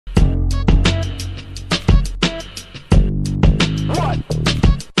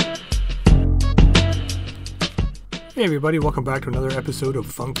Hey everybody, welcome back to another episode of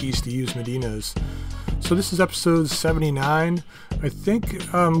Funky Steve's Medinas. So this is episode 79. I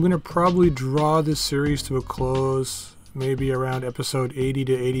think I'm going to probably draw this series to a close, maybe around episode 80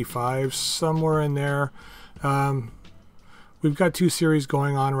 to 85, somewhere in there. We've got two series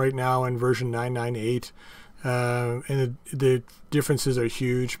going on right now in version 998, and the differences are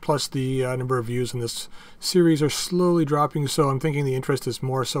huge, plus the number of views in this series are slowly dropping, so I'm thinking the interest is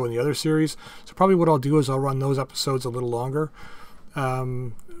more so in the other series. So probably what I'll do is I'll run those episodes a little longer.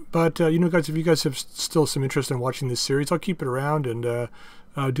 But you know, guys, if you guys have still some interest in watching this series, I'll keep it around and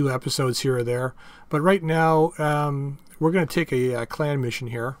do episodes here or there. But right now, we're going to take a clan mission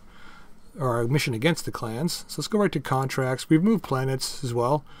here, or a mission against the clans. So let's go right to contracts. We've moved planets as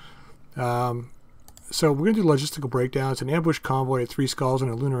well. So we're going to do logistical breakdowns, an ambush convoy at 3 skulls in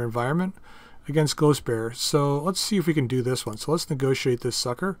a lunar environment against Ghost Bear. So let's see if we can do this one. So let's negotiate this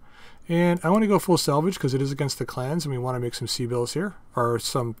sucker. And I want to go full salvage because it is against the clans and we want to make some sea bills here, or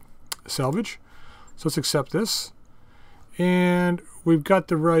some salvage. So let's accept this. And we've got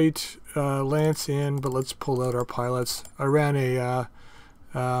the right lance in, but let's pull out our pilots. I ran a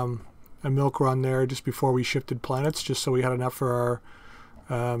milk run there just before we shifted planets, just so we had enough for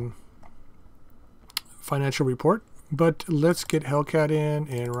our financial report. But let's get Hellcat in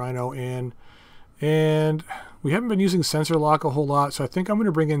and Rhino in, and we haven't been using sensor lock a whole lot, so I think I'm going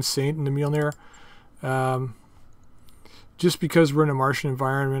to bring in Saint and the Mjolnir, just because we're in a Martian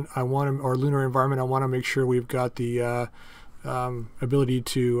environment. Or lunar environment. I want to make sure we've got the ability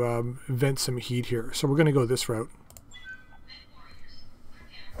to vent some heat here. So we're going to go this route.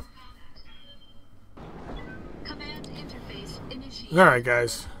 Command interface initiated. All right,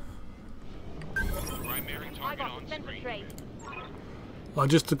 guys.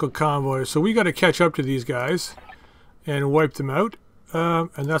 Logistical convoy. So we got to catch up to these guys and wipe them out, and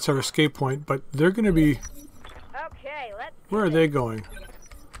that's our escape point. But they're going to be. Okay, let's. Where are they going?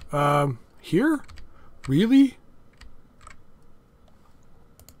 Here? Really?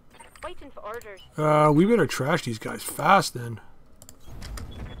 Waiting for orders. We better trash these guys fast then.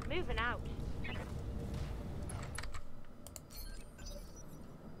 Moving out.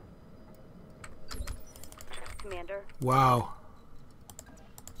 Commander. Wow.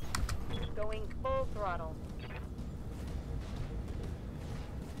 Going full throttle.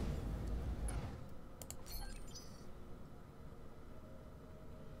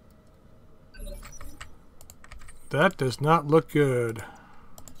 That does not look good.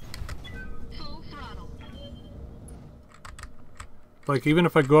 Full throttle. Like, even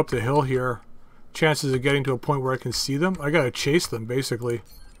if I go up the hill here, chances of getting to a point where I can see them, I gotta chase them, basically.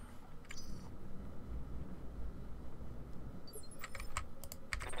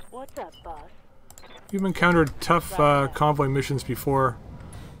 What's up, boss? We've encountered tough convoy missions before,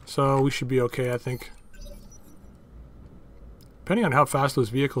 so we should be okay, I think. Depending on how fast those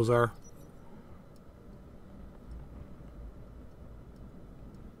vehicles are.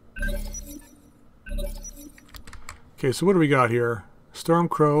 Okay, so what do we got here?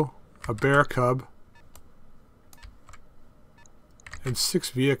 Stormcrow, a bear cub, and 6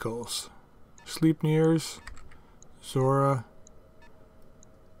 vehicles. Sleipnirs, Zora.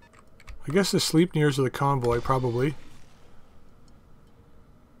 I guess the Sleipnirs are the convoy, probably.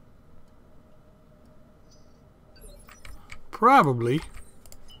 Probably.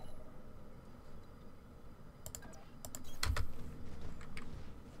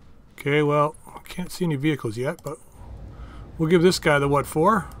 Okay, well, I can't see any vehicles yet, but we'll give this guy the what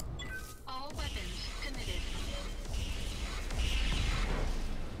for. All weapons committed.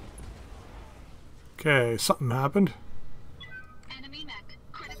 Okay, something happened. Enemy mech.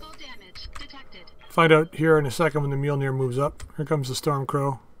 Critical damage detected. Find out here in a second when the Mjolnir moves up. Here comes the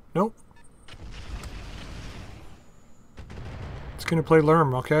Stormcrow. Nope. It's gonna play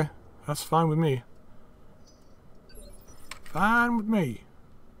Lerm, okay? That's fine with me. Fine with me.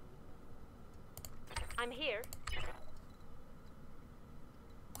 I'm here.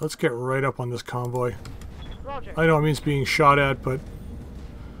 Let's get right up on this convoy. Roger. I know it means being shot at, but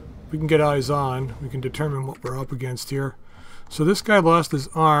we can get eyes on. We can determine what we're up against here. So this guy lost his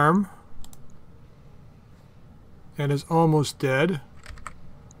arm and is almost dead.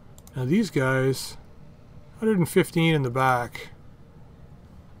 Now these guys, 115 in the back.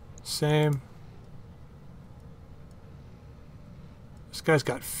 Same. This guy's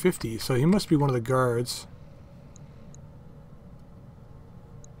got 50, so he must be one of the guards.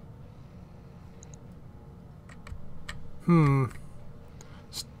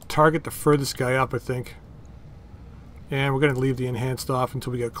 Let's target the furthest guy up, I think. And we're going to leave the enhanced off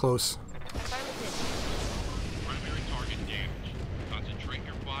until we get close. Primary target damage. Concentrate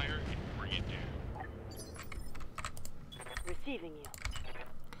your fire and bring it down.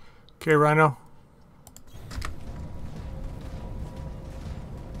 Okay, Rhino.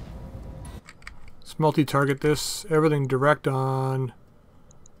 Let's multi-target this. Everything direct on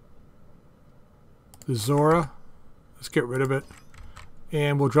the Zora. Let's get rid of it.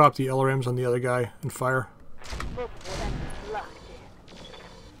 And we'll drop the LRMs on the other guy and fire.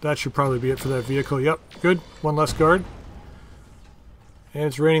 That should probably be it for that vehicle. Yep, good. One less guard. And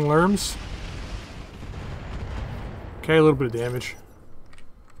it's raining lerms. Okay, a little bit of damage.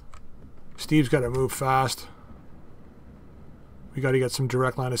 Steve's got to move fast. We got to get some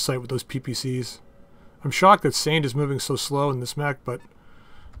direct line of sight with those PPCs. I'm shocked that Saint is moving so slow in this mech, but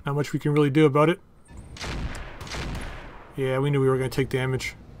not much we can really do about it. Yeah, we knew we were going to take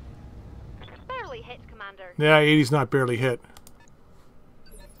damage. Barely hit, Commander. Yeah, 80's not barely hit.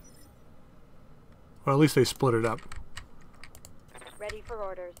 Well, at least they split it up. Ready for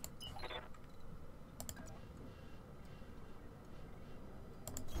orders.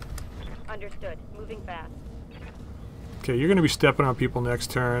 Understood. Moving fast. Okay, you're going to be stepping on people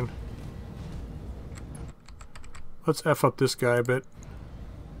next turn. Let's F up this guy a bit.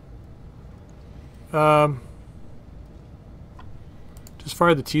 Just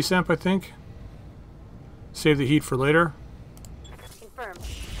fire the T-Samp, I think. Save the heat for later. Confirmed.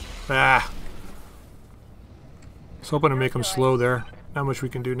 Ah! I was hoping to make him slow there. Not much we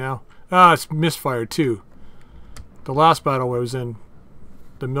can do now. Ah, it's misfired too. The last battle I was in,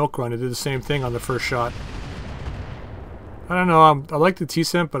 the milk run, it did the same thing on the first shot. I don't know, I like the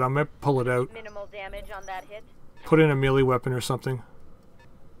T-Samp, but I might pull it out. Minimal damage on that hit. Put in a melee weapon or something.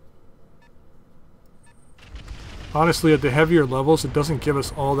 Honestly, at the heavier levels, it doesn't give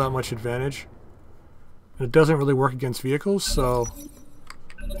us all that much advantage. And it doesn't really work against vehicles, so...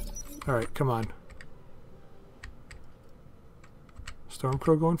 Alright, come on.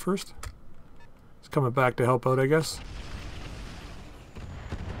 Stormcrow going first? He's coming back to help out, I guess.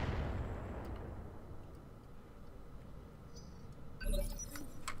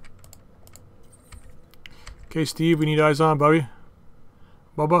 Okay, Steve, we need eyes on, Bubby.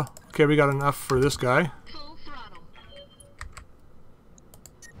 Bubba. Okay, we got enough for this guy. Full throttle.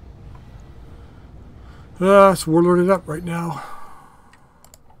 Let's warlord it up right now.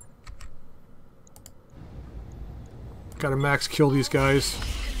 Gotta max kill these guys.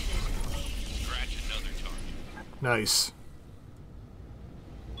 Scratch another target. Nice.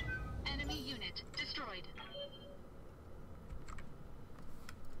 Enemy unit destroyed.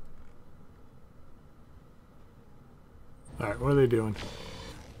 Alright, what are they doing?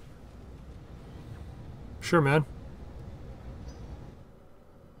 Sure, man.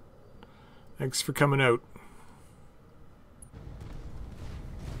 Thanks for coming out.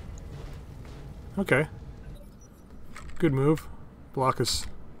 Okay. Good move. Block us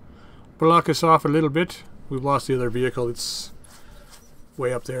off a little bit. We've lost the other vehicle. It's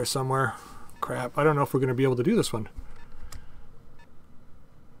way up there somewhere. Crap. I don't know if we're going to be able to do this one.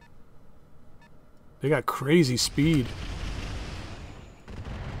 They got crazy speed.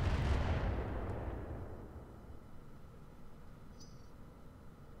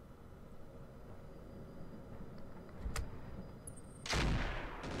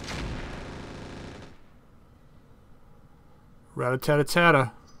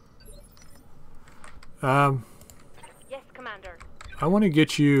 Rat-a-tat-a-tat-a. Yes, Commander. I want to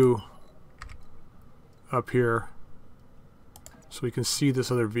get you up here so we can see this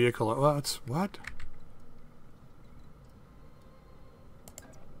other vehicle. Well, it's what?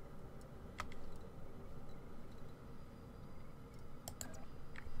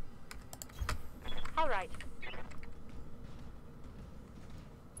 All right.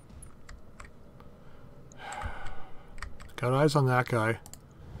 Got eyes on that guy.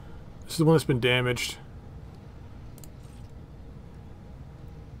 This is the one that's been damaged.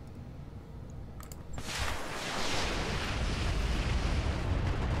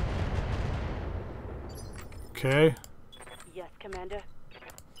 Okay. Yes, Commander.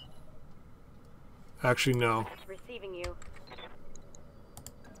 Actually, no. Receiving you.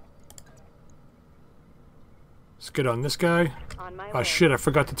 Let's get on this guy. On my Oh way. shit, I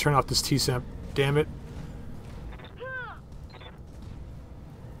forgot to turn off this T-Samp. Damn it.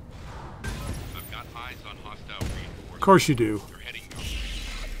 I've got eyes on hostile reinforcements. Of course you do. They're heading your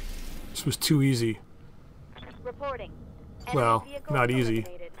This was too easy. Reporting. Well, Enemy vehicle not easy.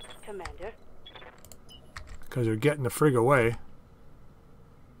 eliminated. Commander. Because they're getting the frig away.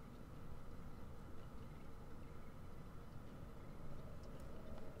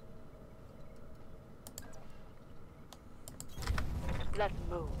 Let's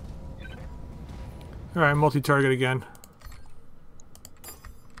move. Alright, multi-target again.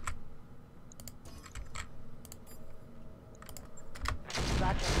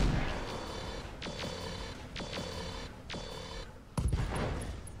 Roger.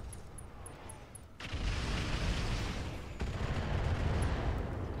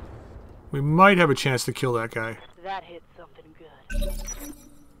 We might have a chance to kill that guy. That hit something good.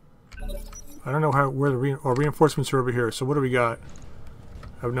 I don't know where the reinforcements are over here. So what do we got?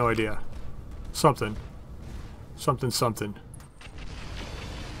 I have no idea. Something. Something.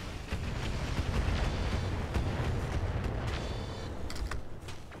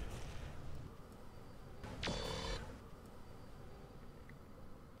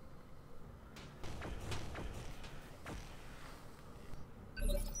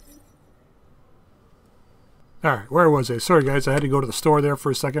 Alright, where was I? Sorry guys, I had to go to the store there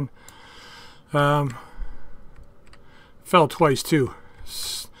for a second. Fell twice too.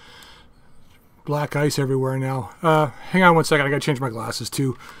 Black ice everywhere now. Hang on one second, I gotta change my glasses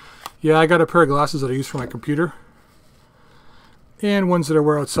too. Yeah, I got a pair of glasses that I use for my computer. And ones that I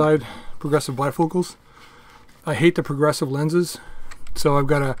wear outside. Progressive bifocals. I hate the progressive lenses. So I've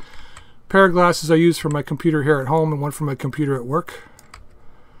got a pair of glasses I use for my computer here at home and one for my computer at work.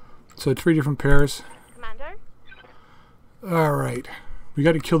 So 3 different pairs. Alright, we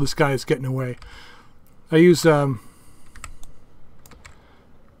got to kill this guy that's getting away. I use 2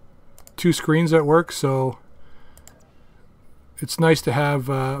 screens at work, so it's nice to have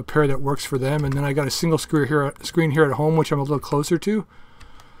a pair that works for them. And then I got a single screen here at home, which I'm a little closer to.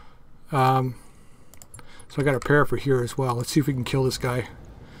 So I got a pair for here as well. Let's see if we can kill this guy.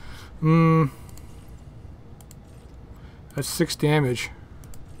 That's 6 damage.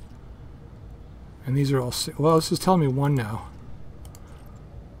 And these are all... Well, this is telling me 1 now.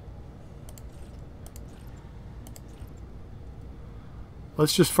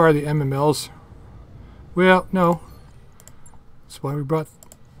 Let's just fire the MMLs. Well, no. That's why we brought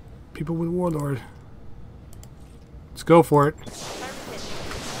people with Warlord. Let's go for it.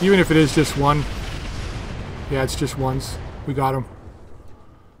 Even if it is just 1. Yeah, it's just ones. We got him.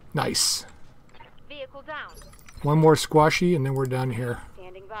 Nice. Vehicle down. 1 more squashy and then we're done here.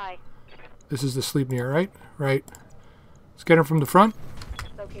 Standing by. This is the sleep near, right? Right. Let's get him from the front.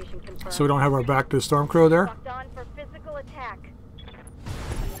 Location confirmed. So we don't have our back to the Stormcrow there. Locked on for physical attack.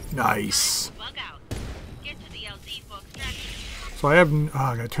 Nice. Bug out. Get to the LZ for extraction. So I have... Oh,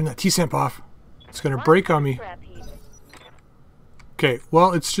 I gotta turn that T-Samp off. It's gonna break on me. Okay,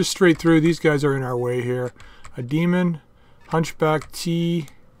 well, it's just straight through. These guys are in our way here. A Demon, Hunchback T,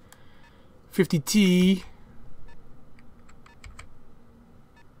 50T.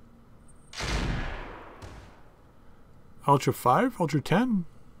 Ultra 5? Ultra 10?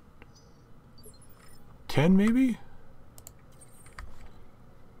 10 maybe?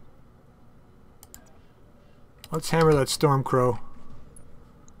 Let's hammer that Stormcrow.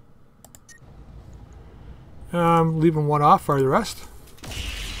 Leaving 1 off, fire the rest.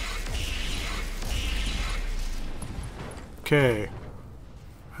 Okay.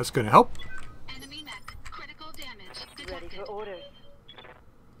 That's gonna help. Enemy mech. Critical damage Ready detected. for orders.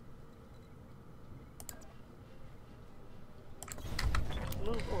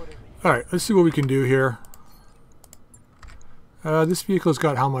 Move orders. Alright, let's see what we can do here. This vehicle's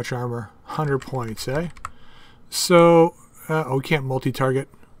got how much armor? 100 points, eh? So, oh, we can't multi-target.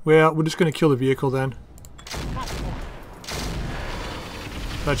 Well, we're just going to kill the vehicle then.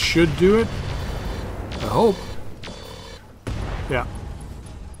 That should do it. I hope. Yeah.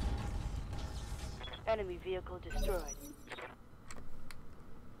 Enemy vehicle destroyed.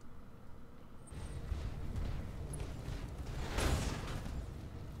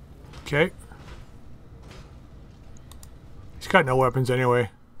 Okay. He's got no weapons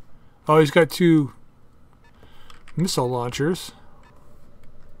anyway. Oh, he's got 2 missile launchers.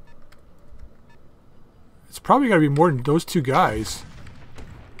 It's probably got to be more than those 2 guys.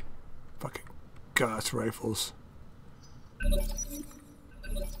 Fucking Gauss rifles.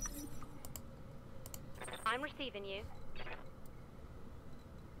 I'm receiving you.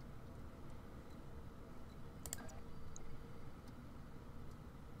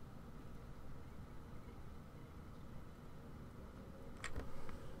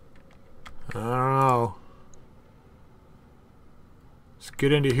 I don't know. Let's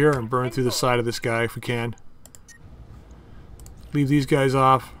get into here and burn through the side of this guy if we can. Leave these guys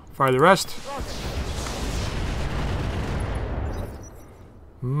off. Fire the rest.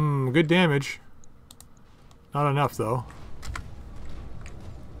 Good damage. Not enough though.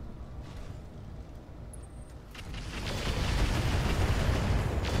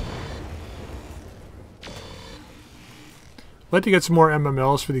 I'd like to get some more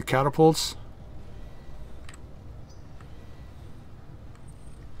MMLs for the catapults.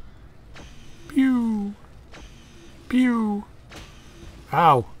 Pew! Pew!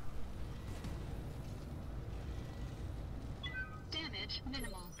 Ow! Damage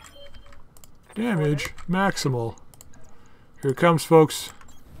minimal. Damage maximal. Here it comes, folks.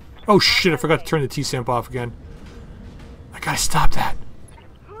 Oh shit, I forgot to turn the T-Samp off again. I gotta stop that.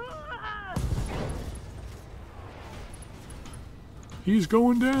 He's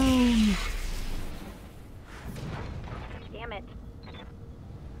going down. Damn it.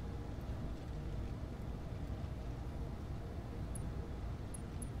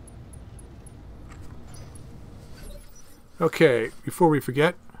 Okay, before we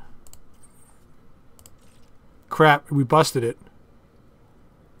forget. Crap, we busted it.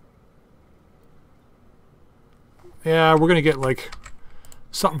 Yeah, we're gonna get like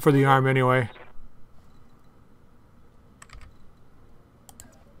something for the arm anyway.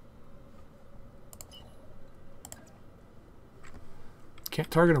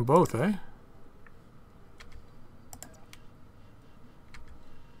 Can't target them both, eh?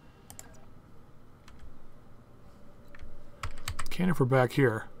 Can if we're back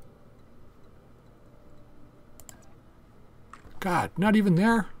here. God, not even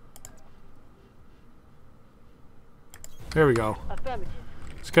there? There we go. Affirmative.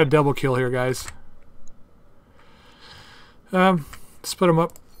 It's got a double kill here, guys. Split them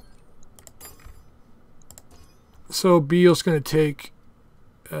up. So B's going to take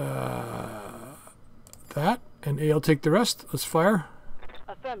that, and A'll take the rest. Let's fire.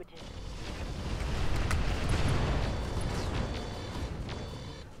 Affirmative.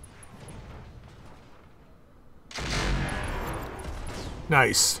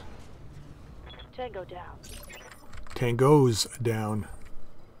 Nice. Tango down. Tango's down.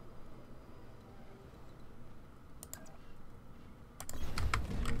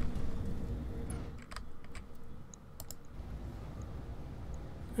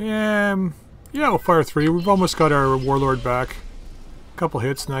 Yeah, we'll fire 3. We've almost got our warlord back. Couple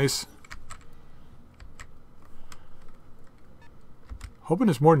hits, nice. Hoping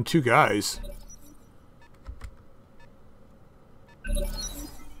there's more than 2 guys.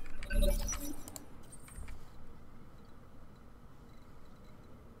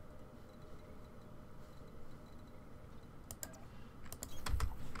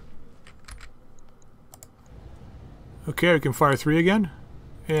 Okay, we can fire 3 again.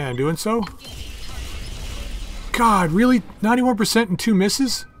 And doing so. God, really? 91% and 2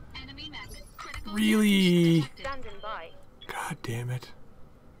 misses? Enemy mech. Critical Really? damage detected. Standing by. God damn it.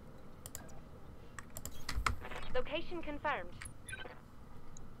 Location confirmed.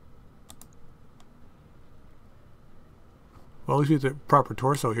 Well, at least we get the proper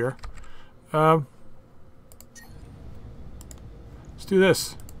torso here. Let's do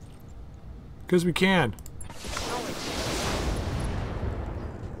this. Because we can.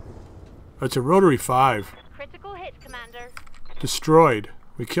 It's a rotary 5. Critical hit, Commander. Destroyed.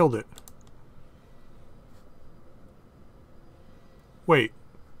 We killed it. Wait.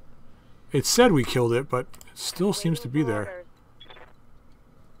 It said we killed it, but it still seems to be there.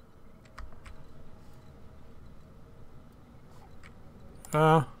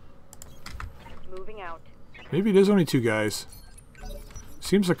 Moving out. Maybe it is only 2 guys.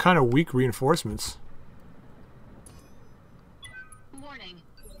 Seems like kind of weak reinforcements. Warning.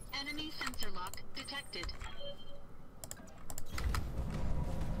 Enemy sensor lock detected.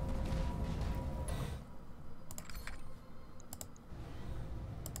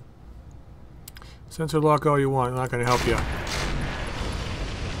 Sensor lock all you want, not going to help you.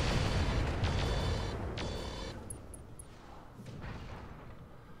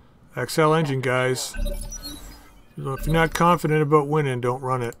 XL engine, guys. If you're not confident about winning, don't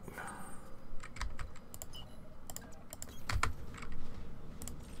run it.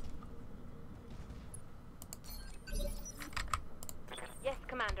 Yes,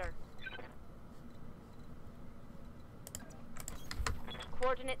 Commander.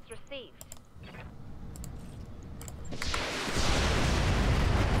 Coordinates received.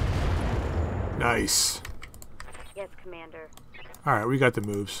 Nice. Yes, Commander. Alright, we got the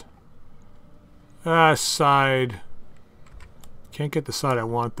moves. Side. Can't get the side I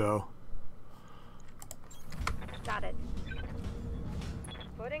want, though. Got it.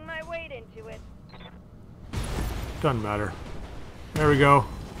 Putting my weight into it. Doesn't matter. There we go.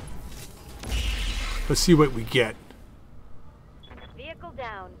 Let's see what we get. Vehicle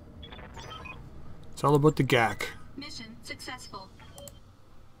down. It's all about the GAC. Mission successful.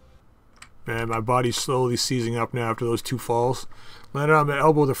 Man, my body's slowly seizing up now after those 2 falls. Landed on my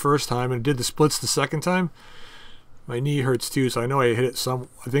elbow the first time and did the splits the second time. My knee hurts too, so I know I hit it some...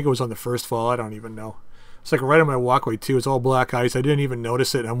 I think it was on the first fall, I don't even know. It's like right on my walkway too, it's all black ice. I didn't even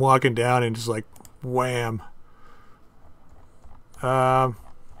notice it. I'm walking down and just like, wham.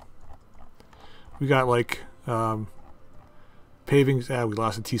 We got like, paving... we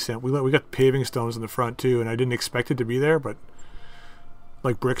lost a T-Cent. We got paving stones in the front too, and I didn't expect it to be there, but...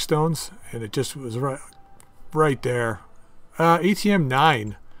 like brickstones, and it just was right there.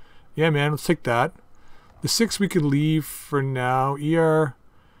 ATM9. Yeah, man, let's take that. The 6 we could leave for now. ER,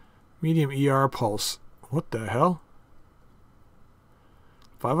 medium ER pulse. What the hell?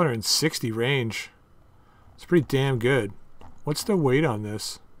 560 range. It's pretty damn good. What's the weight on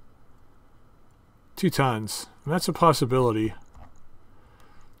this? 2 tons. And that's a possibility.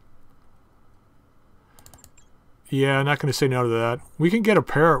 Yeah, I'm not going to say no to that. We can get a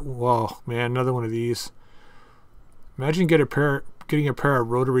pair. Whoa, man, another one of these. Imagine getting a pair of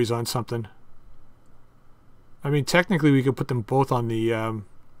rotaries on something. I mean, technically we could put them both on the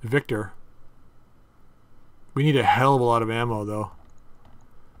Victor. We need a hell of a lot of ammo, though.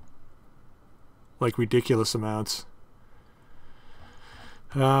 Like ridiculous amounts.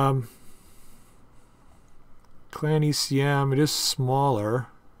 Clan ECM, it is smaller.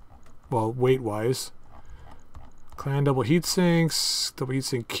 Well, weight-wise. Clan double heatsinks, double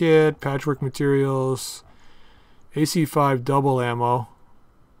heatsink kit, patchwork materials, AC5 double ammo.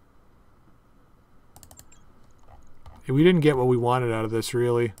 And we didn't get what we wanted out of this,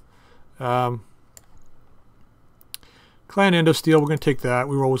 really. Clan Endo steel, we're going to take that.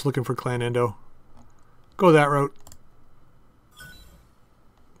 We were always looking for Clan Endo. Go that route.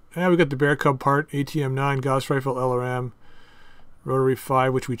 And we got the Bear Cub part, ATM9, Gauss Rifle, LRM, Rotary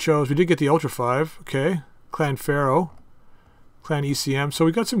 5, which we chose. We did get the Ultra 5, okay. Clan Pharaoh, Clan ECM. So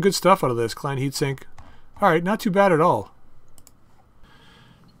we got some good stuff out of this. Clan Heatsink. Alright, not too bad at all.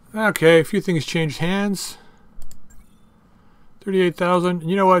 Okay, a few things changed hands. 38,000.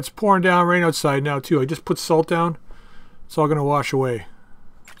 You know what? It's pouring down rain outside now, too. I just put salt down. It's all going to wash away.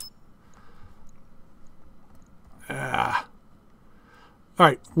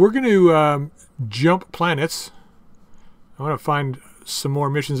 Alright, we're going to jump planets. I want to find some more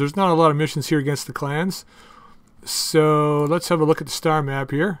missions. There's not a lot of missions here against the clans. So let's have a look at the star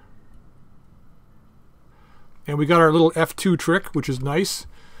map here. And we got our little F2 trick, which is nice.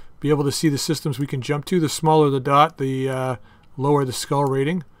 Be able to see the systems we can jump to. The smaller the dot, the lower the skull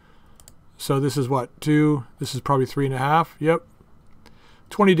rating. So this is what, 2? This is probably 3.5. Yep.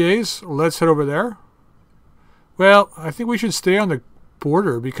 20 days. Let's head over there. Well, I think we should stay on the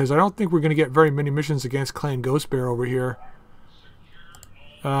border because I don't think we're going to get very many missions against Clan Ghost Bear over here.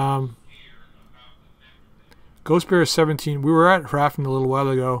 Ghost Bear is 17. We were at Raffen a little while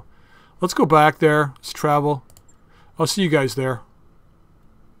ago. Let's go back there. Let's travel. I'll see you guys there.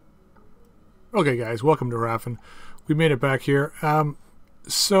 Okay, guys, welcome to Raffen. We made it back here.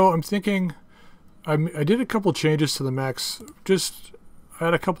 So I'm thinking, I did a couple changes to the mechs. I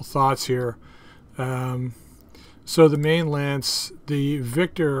had a couple thoughts here. So the main lance, the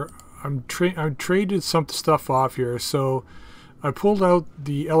Victor, I'm traded some stuff off here. So I pulled out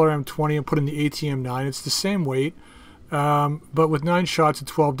the LRM-20 and put in the ATM-9. It's the same weight, but with 9 shots at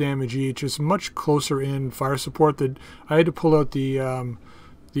 12 damage each. It's much closer in fire support. That I had to pull out the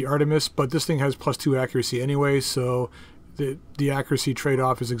Artemis, but this thing has +2 accuracy anyway, so the accuracy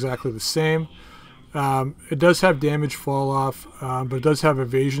trade-off is exactly the same. It does have damage fall off, but it does have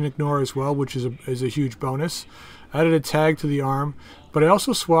evasion ignore as well, which is a huge bonus. I added a tag to the arm, but I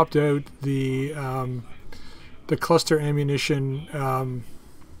also swapped out the cluster ammunition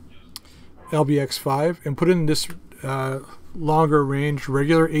LBX5 and put in this longer range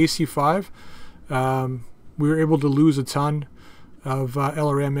regular AC5. We were able to lose a ton of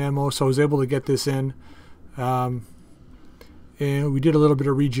LRM ammo, so I was able to get this in. And we did a little bit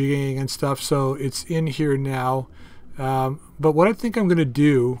of rejigging and stuff, so it's in here now. But what I think I'm going to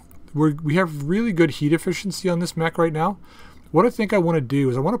do, we have really good heat efficiency on this mech right now. What I think I want to do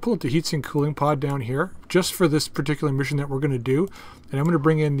is I want to pull up the heatsink cooling pod down here, just for this particular mission that we're going to do. And I'm going to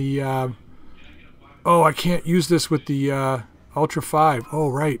bring in the... oh, I can't use this with the Ultra 5. Oh,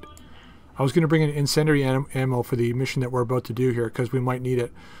 right. I was going to bring in incendiary ammo for the mission that we're about to do here, because we might need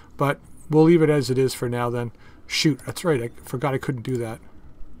it. But we'll leave it as it is for now then. Shoot, that's right. I forgot I couldn't do that.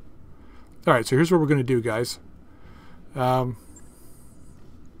 Alright, so here's what we're going to do, guys. Yeah,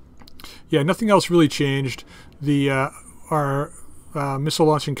 nothing else really changed. Our missile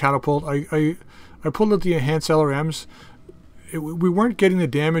launching catapult, I pulled out the enhanced LRMs. We weren't getting the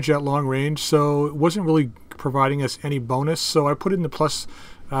damage at long range, so it wasn't really providing us any bonus. So I put in the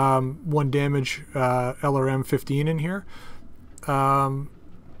 +1 damage LRM 15 in here.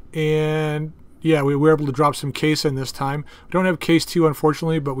 And yeah, we were able to drop some case in this time. We don't have case 2,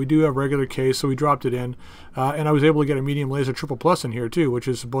 unfortunately, but we do have regular case, so we dropped it in. And I was able to get a medium laser triple plus in here too, which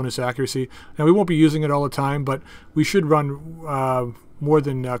is bonus accuracy. Now we won't be using it all the time, but we should run more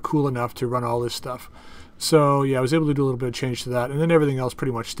than cool enough to run all this stuff. So yeah, I was able to do a little bit of change to that, and then everything else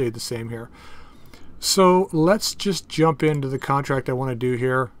pretty much stayed the same here. So let's just jump into the contract I want to do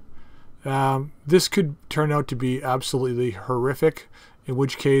here. This could turn out to be absolutely horrific, in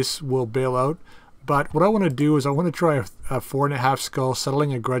which case we'll bail out. But what I want to do is I want to try a 4.5 skull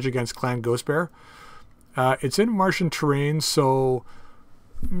settling a grudge against Clan Ghost Bear. It's in Martian terrain, so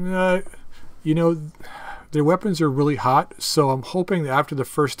you know, their weapons are really hot, so I'm hoping that after the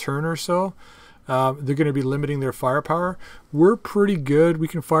first turn or so, they're going to be limiting their firepower. We're pretty good. We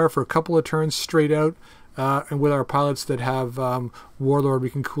can fire for a couple of turns straight out, and with our pilots that have Warlord, we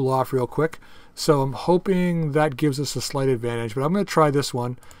can cool off real quick. So I'm hoping that gives us a slight advantage, but I'm going to try this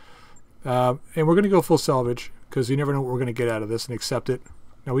one. And we're going to go full salvage, because you never know what we're going to get out of this, and accept it.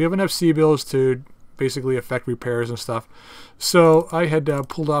 Now, we have enough C-bills to basically affect repairs and stuff. So I had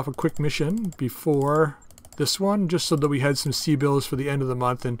pulled off a quick mission before this one, just so that we had some C-bills for the end of the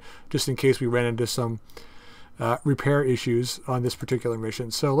month, and just in case we ran into some repair issues on this particular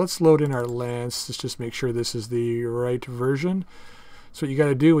mission. So let's load in our lance. Let's just make sure this is the right version. So what you got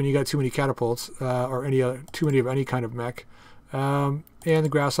to do when you got too many catapults, or too many of any kind of mech. And the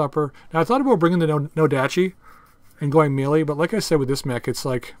grasshopper. Now I thought about bringing the Nodachi and going melee, but like I said with this mech, it's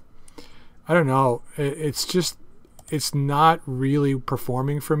like, I don't know, it's not really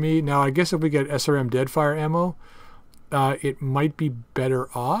performing for me. Now I guess if we get SRM Deadfire ammo, it might be better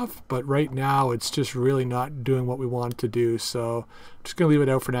off, but right now it's just really not doing what we want it to do, so I'm just going to leave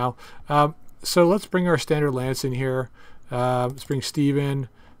it out for now. So let's bring our standard lance in here. Let's bring Steve in.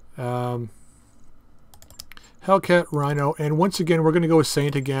 Hellcat, Rhino, and once again we're going to go with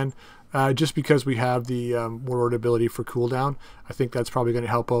Saint again, just because we have the Warlord ability for cooldown. I think that's probably going to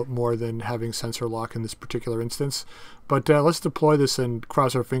help out more than having sensor lock in this particular instance. But let's deploy this and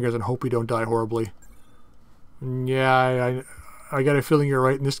cross our fingers and hope we don't die horribly. Yeah, I got a feeling you're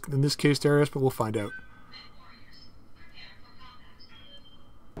right in this case, Darius, but we'll find out.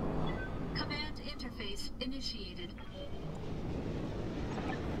 Command interface initiated.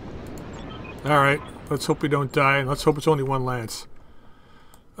 Alright, let's hope we don't die, and let's hope it's only one lance.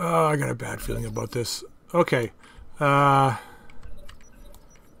 I got a bad feeling about this. Okay.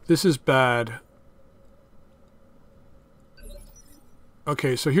 This is bad.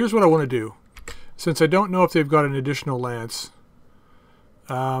 Okay, so here's what I want to do. Since I don't know if they've got an additional lance,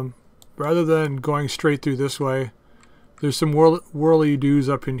 rather than going straight through this way, there's some whirly doos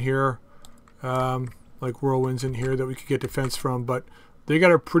up in here, like whirlwinds in here that we could get defense from, but they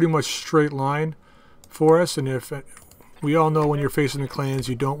got a pretty much straight line for us, and if we all know when you're facing the clans,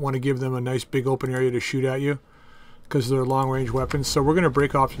 you don't want to give them a nice big open area to shoot at you because they're long-range weapons. So we're going to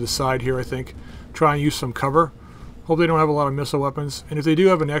break off to the side here, I think, try and use some cover. Hope they don't have a lot of missile weapons, and if they do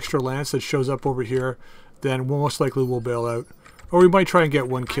have an extra lance that shows up over here, then most likely we'll bail out. Or we might try and get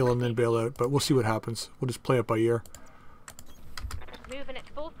one kill and then bail out, but we'll see what happens. We'll just play it by ear. Moving at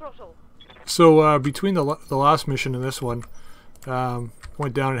full throttle. So between the last mission and this one,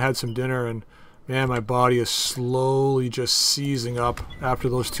 went down and had some dinner, and man, my body is slowly just seizing up after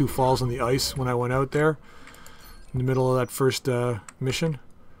those 2 falls on the ice when I went out there in the middle of that first mission.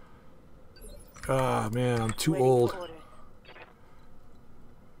 Ah, man, I'm too old.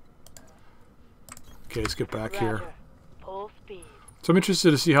 Okay, let's get back here. So I'm interested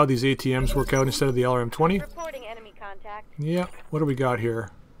to see how these ATMs work out instead of the LRM-20. Reporting enemy contact. Yeah, what do we got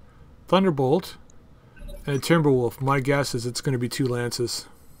here? Thunderbolt and a Timberwolf. My guess is it's going to be 2 lances.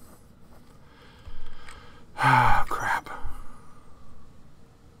 Ah, crap.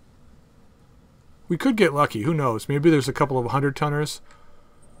 We could get lucky. Who knows? Maybe there's a couple of 100-tonners.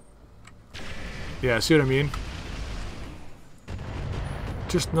 Yeah, see what I mean?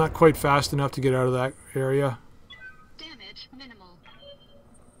 Just not quite fast enough to get out of that area. Damage minimal.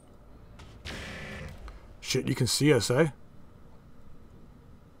 Shit, you can see us, eh?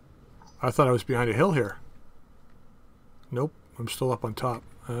 I thought I was behind a hill here. Nope, I'm still up on top.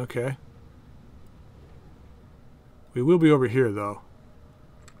 Okay. We will be over here, though.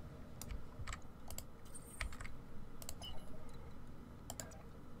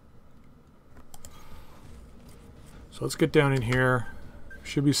 So let's get down in here.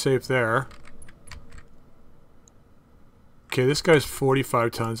 Should be safe there. Okay, this guy's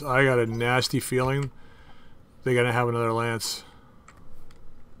 45 tons. I got a nasty feeling they're gonna have another lance.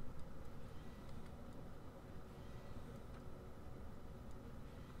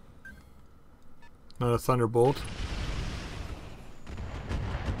 Not a Thunderbolt.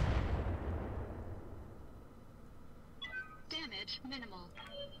 Damage minimal.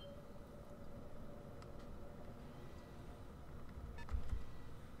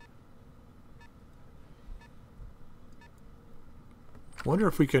 Wonder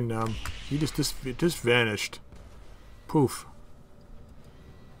if we can. He just vanished. Poof.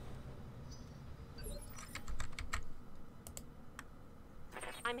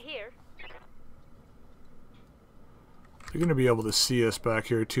 here. They're going to be able to see us back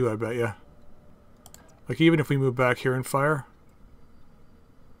here too, I bet ya. Like even if we move back here and fire.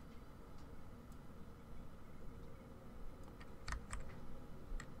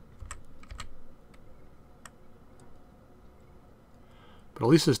 But at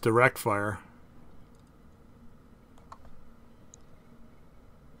least it's direct fire.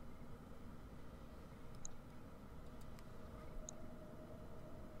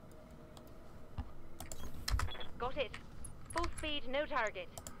 Got it. Full speed, no target.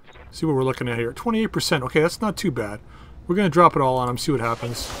 See what we're looking at here. 28%. Okay, that's not too bad. We're going to drop it all on them, see what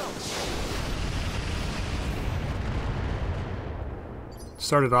happens.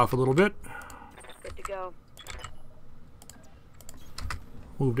 Start it off a little bit. Good to go.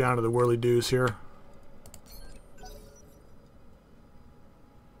 Move down to the whirly-doos here.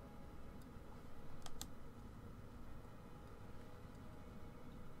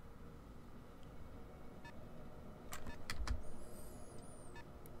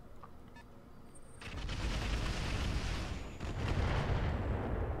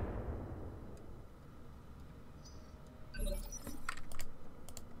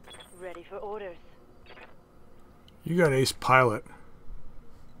 Ready for orders. You got ace pilot.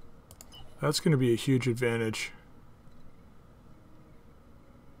 That's going to be a huge advantage.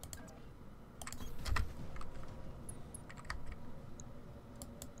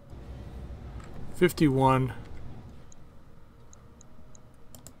 $51.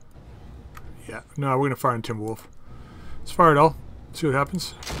 Yeah, no, we're going to fire on Timberwolf. Let's fire it all. See what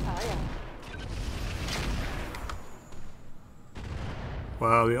happens. Oh, yeah.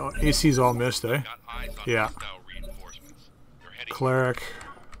 Wow, the AC's all missed, eh? Got eyes on Yeah. hostile reinforcements. They're heading Cleric.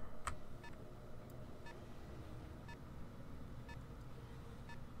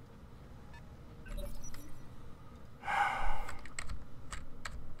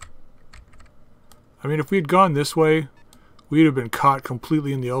 I mean, if we had gone this way, we'd have been caught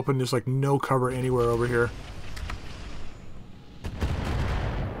completely in the open. There's like no cover anywhere over here.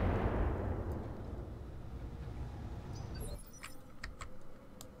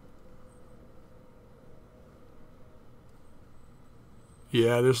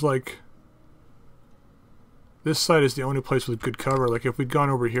 Yeah, there's like... This side is the only place with good cover. Like, if we'd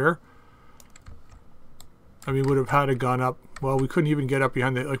gone over here, I mean, would have had to gone up. Well, we couldn't even get up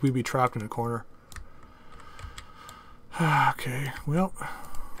behind it. Like, we'd be trapped in a corner. Okay, well...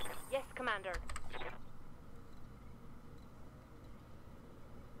 Yes, Commander.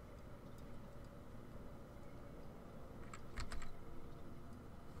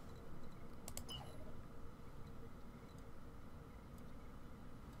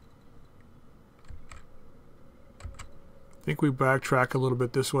 I think we backtrack a little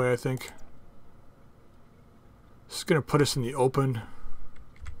bit this way, I think. This is going to put us in the open.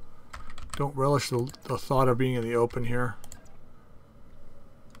 Don't relish the thought of being in the open here.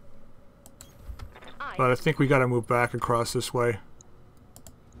 But I think we got to move back across this way.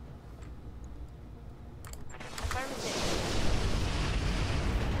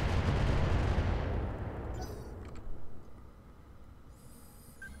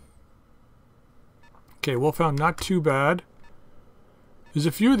 Okay, Wolfhound, not too bad. There's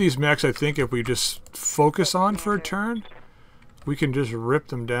a few of these mechs I think if we just focus on for a turn, we can just rip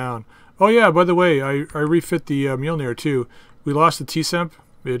them down. Oh yeah, by the way, I refit the Mjolnir too. We lost the T-Semp.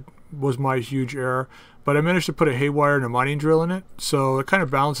 It was my huge error. But I managed to put a haywire and a mining drill in it, so it kind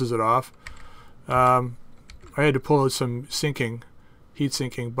of balances it off. I had to pull out some sinking, heat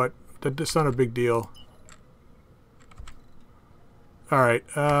sinking, but that's not a big deal. Alright,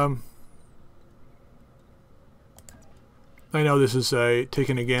 I know this is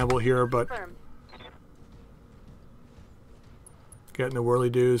taking a gamble here, but getting the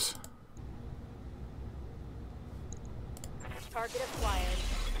whirly-doos. Target acquired.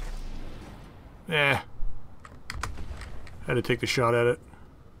 Eh. Had to take the shot at it.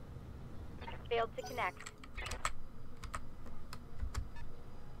 Failed to connect.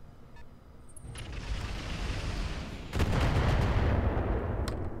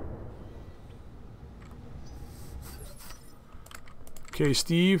 Okay,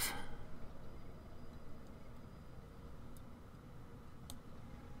 Steve.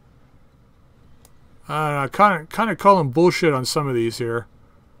 Kind of calling bullshit on some of these here.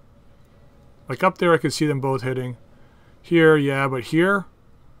 Like up there, I could see them both hitting. Here, yeah, but here.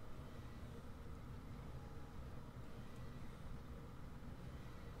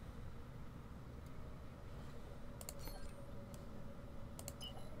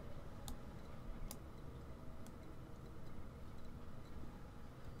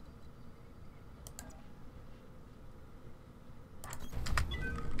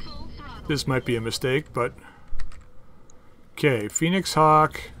 This might be a mistake, but... Okay, Phoenix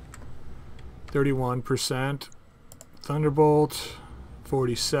Hawk, 31%. Thunderbolt,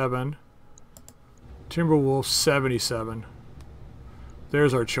 47. Timberwolf, 77.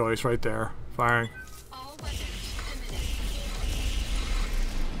 There's our choice right there. Firing. All weapons committed.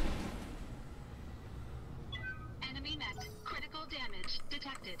 Enemy mech. Critical damage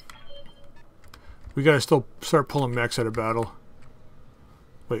detected. We gotta still start pulling mechs out of battle.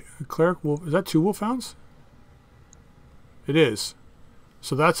 Wait, Cleric Wolf, is that 2 Wolfhounds? It is.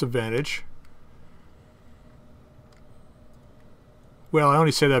 So that's advantage. Well, I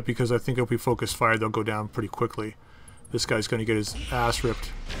only say that because I think if we focus fire, they'll go down pretty quickly. This guy's gonna get his ass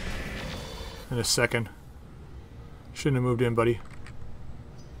ripped in a second. Shouldn't have moved in, buddy.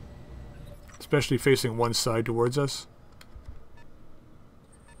 Especially facing one side towards us.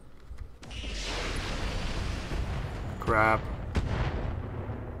 Crap.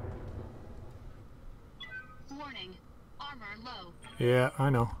 Warning. Armor low. Yeah, I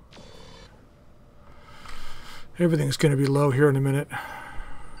know. Everything's going to be low here in a minute.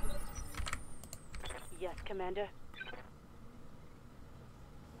 Yes, Commander.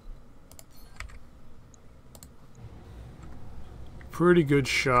 Pretty good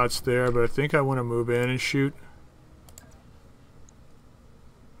shots there, but I think I want to move in and shoot.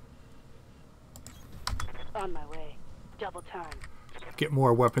 On my way. Double time. Get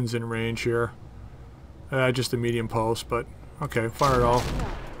more weapons in range here. Just a medium pulse, but okay, fire it all.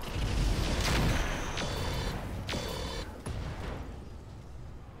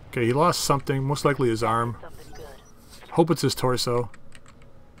 Okay, he lost something, most likely his arm. Something good. Hope it's his torso.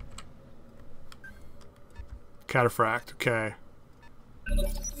 Cataphract, okay.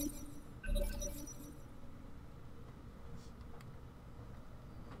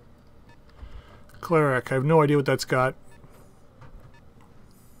 Cleric, I have no idea what that's got.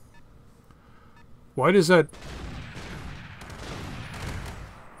 Why does that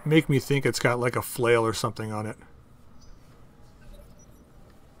make me think it's got like a flail or something on it?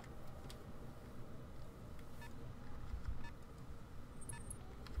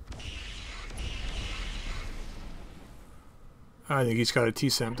 I think he's got a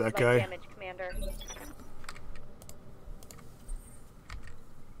T-Samp, that guy. Damage, Commander.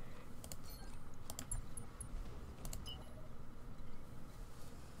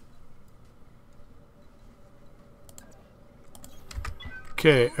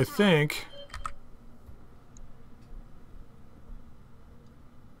 Okay, I think...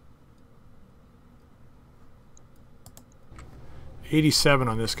 $87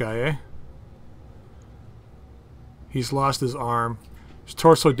 on this guy, eh? He's lost his arm. His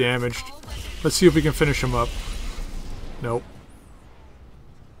torso damaged. Let's see if we can finish him up. Nope.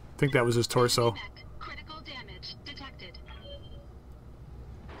 I think that was his torso. Critical damage detected.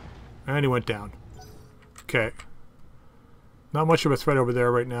 And he went down. Okay. Not much of a threat over there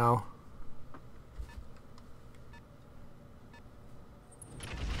right now.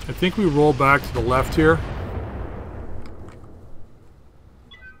 I think we roll back to the left here.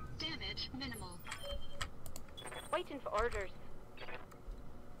 Damage minimal. Waiting for orders.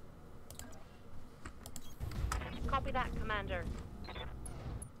 Copy that, Commander.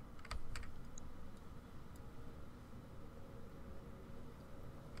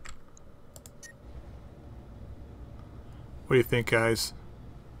 What do you think, guys?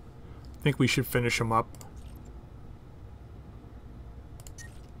 I think we should finish him up.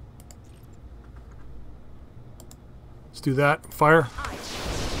 Let's do that. Fire.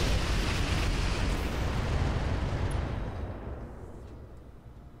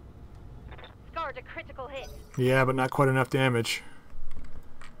 Scored a critical hit. Yeah, but not quite enough damage.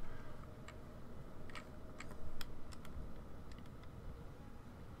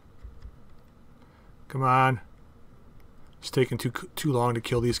 Come on. It's taking too long to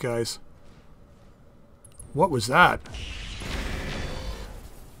kill these guys. What was that?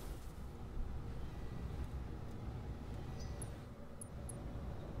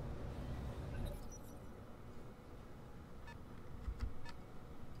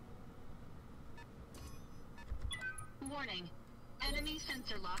 Warning. Enemy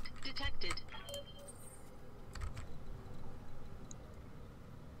sensor lock detected.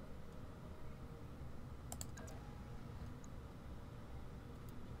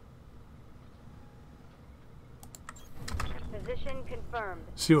 Position confirmed.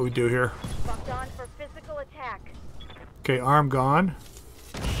 See what we do here. Locked on for physical attack. Okay, arm gone.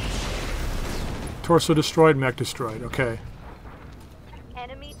 Torso destroyed, mech destroyed. Okay.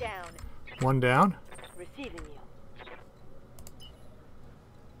 Enemy down. One down. Receiving you.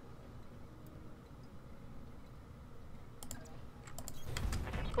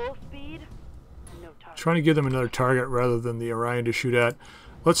 Full speed. No target. Trying to give them another target rather than the Orion to shoot at.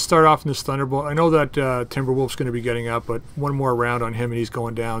 Let's start off in this Thunderbolt. I know that Timberwolf's going to be getting up, but one more round on him and he's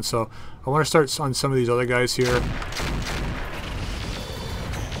going down. So I want to start on some of these other guys here.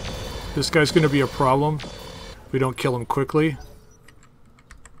 This guy's going to be a problem if we don't kill him quickly.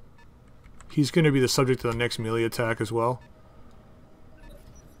 He's going to be the subject of the next melee attack as well.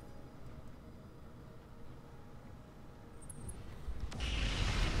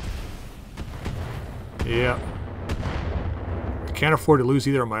 Yeah. I can't afford to lose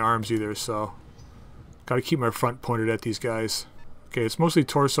either of my arms either, so got to keep my front pointed at these guys. Okay, it's mostly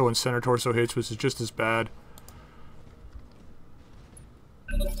torso and center torso hits, which is just as bad.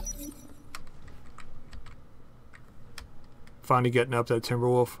 Finally getting up that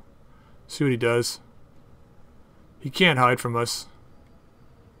Timberwolf. See what he does. He can't hide from us.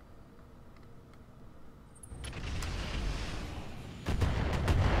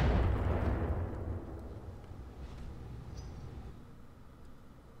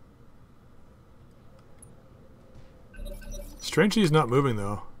 Strangely, he's not moving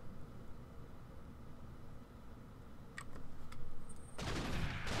though.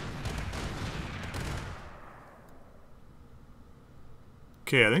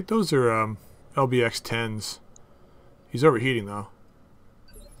 Okay, I think those are LBX 10s. He's overheating though.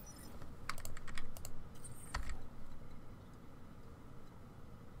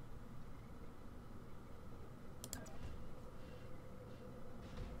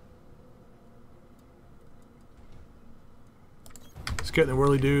 Let's get in the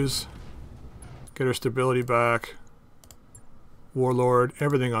whirly-doos. Get our stability back. Warlord,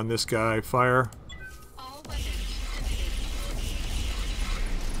 everything on this guy. Fire. All weapons activated.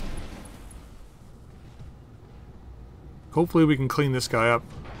 Hopefully we can clean this guy up.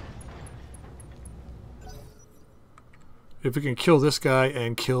 If we can kill this guy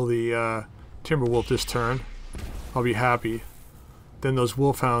and kill the Timberwolf this turn, I'll be happy. Then those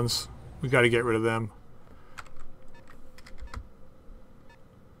Wolfhounds, we got to get rid of them.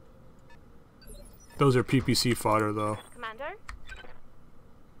 Those are PPC fodder though. Commander?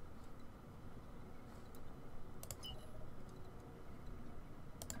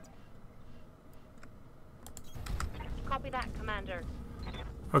 Copy that, Commander.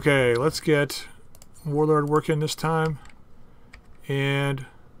 Okay, let's get Warlord working this time. And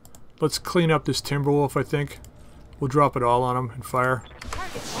let's clean up this Timberwolf, I think. We'll drop it all on him and fire.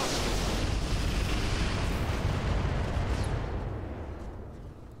 Target locked.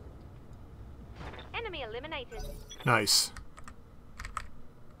 Enemy eliminated. Nice.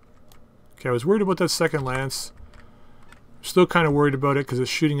 Okay, I was worried about that second lance. Still kind of worried about it because it's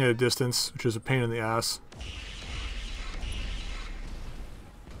shooting at a distance, which is a pain in the ass.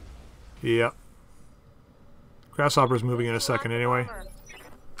 Yep. Grasshopper's moving in a second anyway.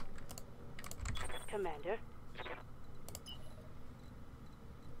 Commander.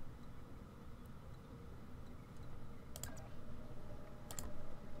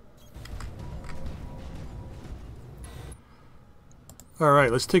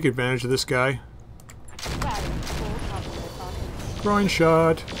 Alright, let's take advantage of this guy. Firing full complement on him. Groin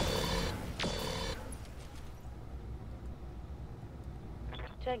shot.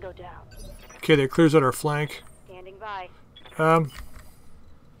 Tango down. Okay, that clears out our flank. Standing by.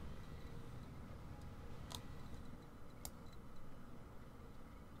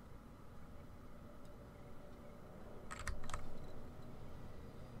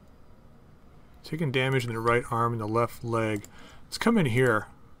 Taking damage in the right arm and the left leg. Let's come in here.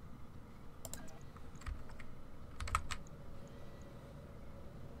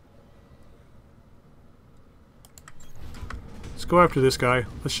 Let's go after this guy.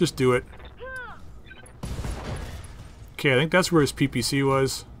 Let's just do it. Okay, I think that's where his PPC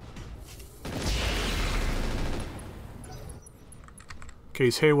was. Okay,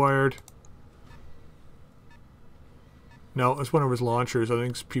 he's haywired. No, it's one of his launchers. I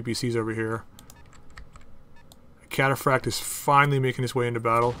think his PPC's over here. Cataphract is finally making his way into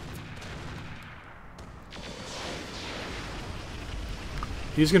battle.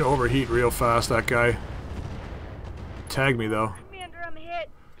 He's going to overheat real fast, that guy. Tag me, though. Commander, I'm hit.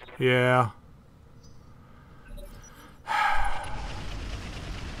 Yeah.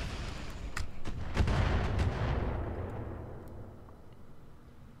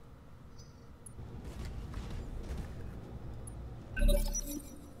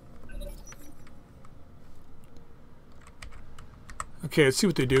 Okay, let's see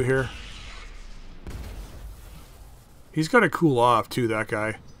what they do here. He's got to cool off, too, that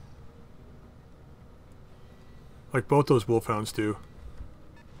guy. Like both those Wolfhounds do.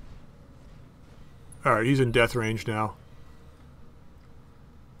 Alright, he's in death range now.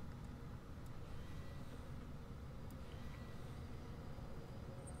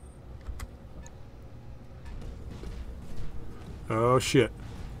 Oh shit.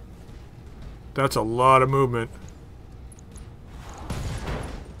 That's a lot of movement.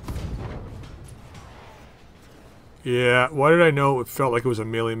 Yeah, why did I know it felt like it was a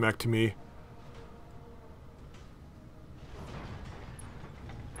melee mech to me?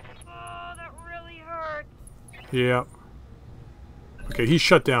 Oh, that really hurt. Yeah. Okay, he's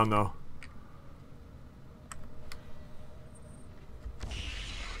shut down though.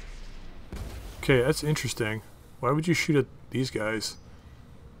 Okay, that's interesting. Why would you shoot at these guys?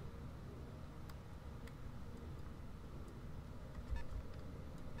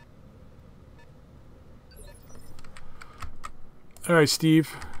 Alright,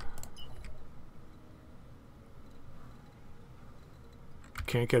 Steve.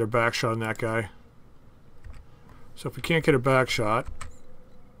 Can't get a back shot on that guy. So if we can't get a back shot,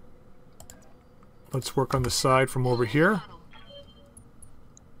 let's work on the side from over here.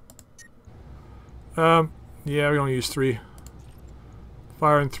 Yeah, we only use 3.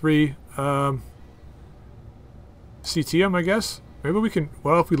 Fire in 3. CT him, I guess? Maybe we can...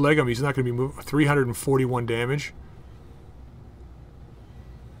 Well, if we leg him, he's not going to be moving. 341 damage.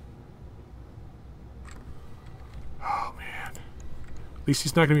 Oh, man. At least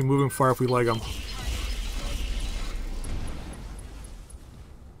he's not going to be moving far if we leg him.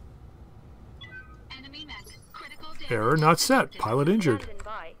 Enemy mech. Critical damage. Error not set. Pilot injured. Standing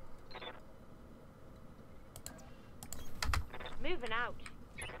by. Moving out.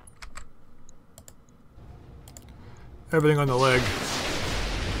 Everything on the leg.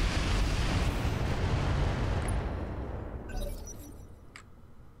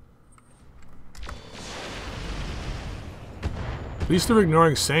 At least they're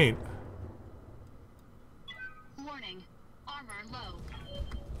ignoring Saint. Warning. Armor low.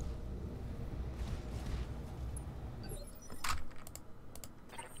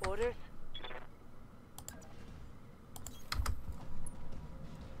 Orders.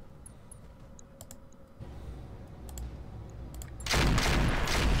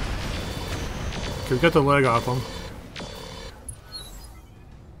 Okay, we got the leg off him.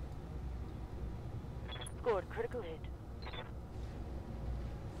 Scored critical hit.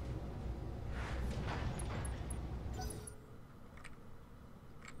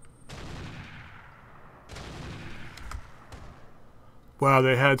 Wow,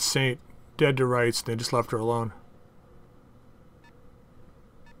 they had Saint dead to rights and they just left her alone.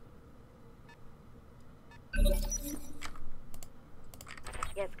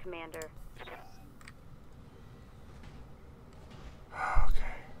 Yes, Commander.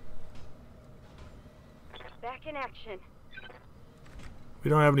 Okay. Back in action.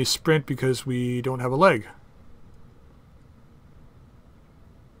 We don't have any sprint because we don't have a leg.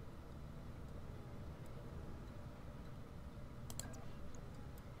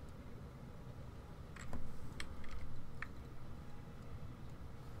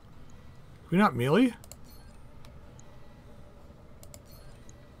 We're not melee?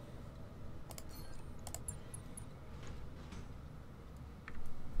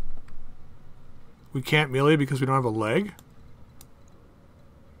 We can't melee because we don't have a leg?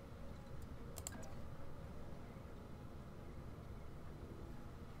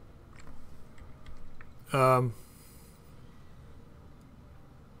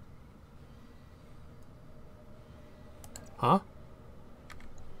 Huh?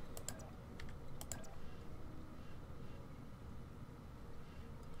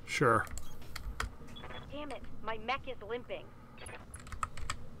 Sure. Damn it, my mech is limping.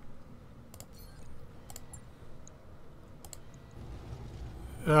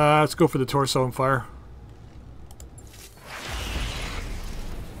 Let's go for the torso and fire.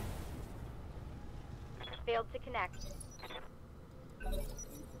 Failed to connect.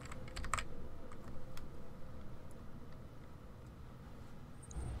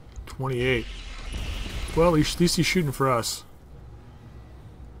 $28. Well, at least he's shooting for us.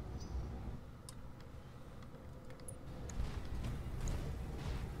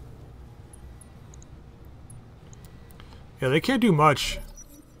 Yeah, they can't do much.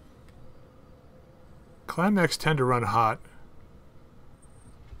 Climax tend to run hot.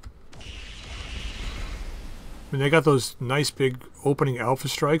 I mean, they got those nice big opening alpha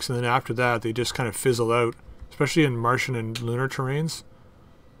strikes, and then after that, they just kind of fizzle out, especially in Martian and lunar terrains.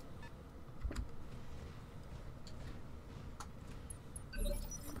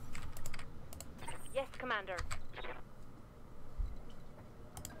 Yes, Commander.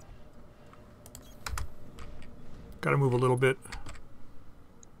 Gotta move a little bit.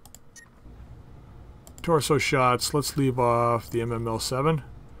 Torso shots. Let's leave off the MML7.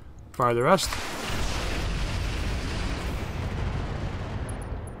 Fire the rest.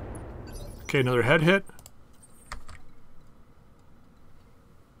 Okay, another head hit.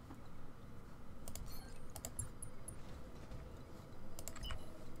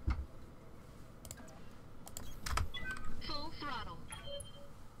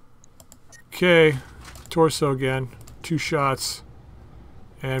 Okay, torso again. 2 shots.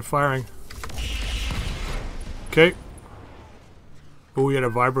 And firing. Okay. Oh, we had a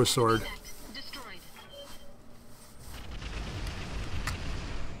vibro sword. Destroyed.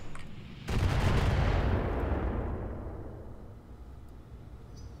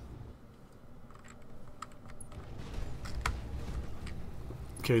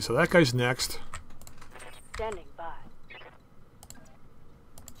 Okay, so that guy's next. Standing by.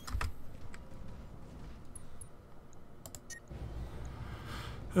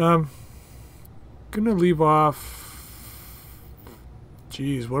 Gonna leave off.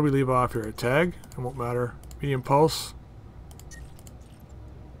 Jeez, what do we leave off here? A tag? It won't matter. Medium pulse.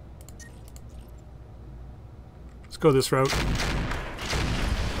 Let's go this route.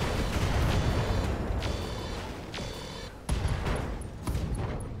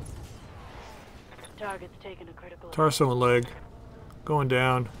 Target's taking a critical. Torso and leg. Going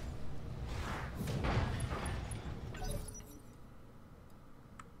down.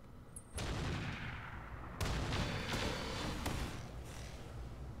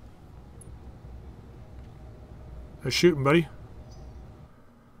 They're shooting, buddy.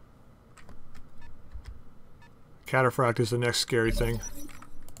 Cataphract is the next scary thing.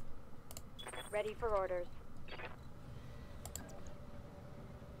 Ready for orders.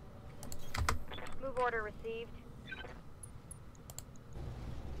 Move order received.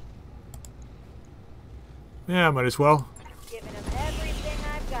 Yeah, might as well. Giving them everything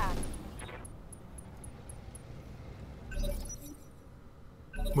I've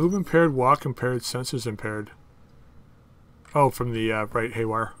got. Move impaired, walk impaired, sensors impaired. Oh, from the right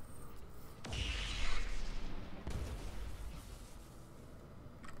haywire.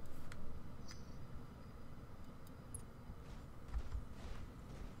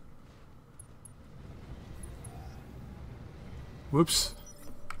 Whoops.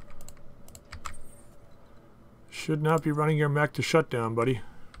 Should not be running your mech to shutdown, buddy.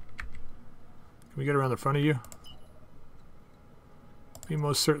 Can we get around the front of you? We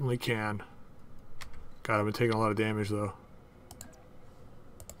most certainly can. God, I've been taking a lot of damage though.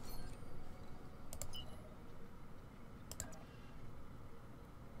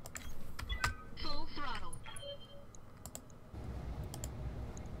 Full throttle.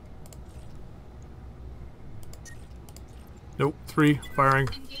 Nope, 3, firing.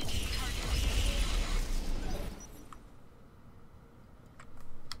 Engaging target.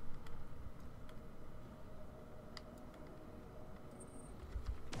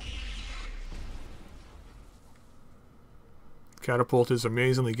 Catapult is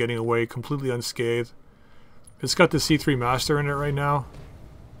amazingly getting away completely unscathed. It's got the C3 Master in it right now.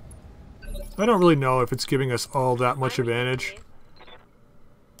 I don't really know if it's giving us all that much advantage.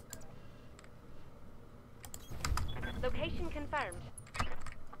 Location confirmed.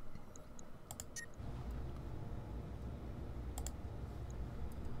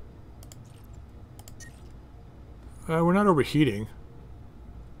 We're not overheating.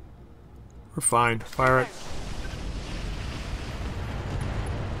 We're fine. Fire it.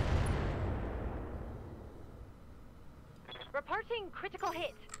 Reporting critical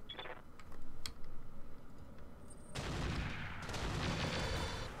hit.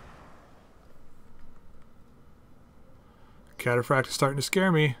 Cataphract is starting to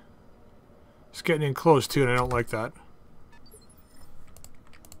scare me. It's getting in close too, and I don't like that.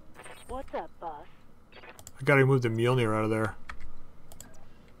 What's up, boss? I gotta remove the Mjolnir out of there.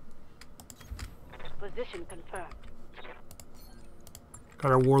 Position confirmed.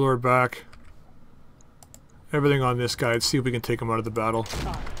 Got our Warlord back. Everything on this guy. Let's see if we can take him out of the battle.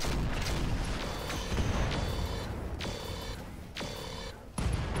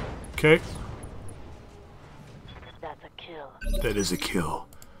 Okay. That's a kill. That is a kill.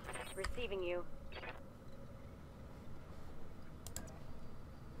 Receiving you.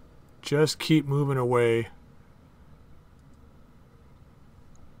 Just keep moving away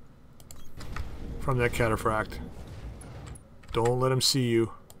from that cataphract. Don't let him see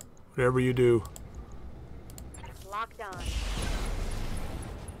you. Whatever you do. Locked on.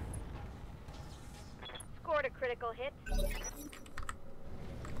 Scored a critical hit.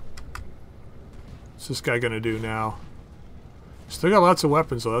 What's this guy gonna do now? Still got lots of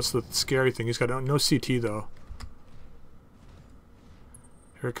weapons though. That's the scary thing. He's got no CT though.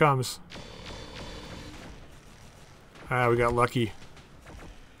 Here it comes. Ah, we got lucky.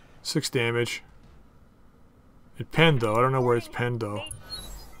 6 damage. It penned though. I don't know where it's penned though.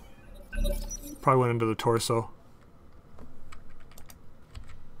 Probably went into the torso.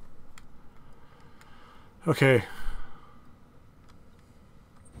 Okay.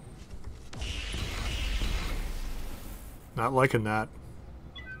 Not liking that.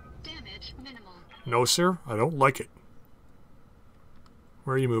 Damage minimized. No, sir. I don't like it.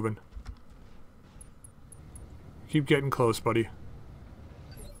 Where are you moving? Keep getting close, buddy.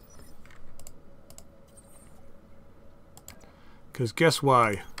 Because guess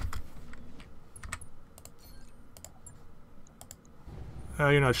why?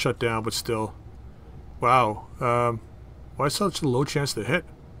 You're not shut down, but still. Wow. Why such a low chance to hit?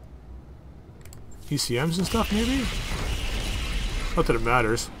 ECMs and stuff, maybe? Not that it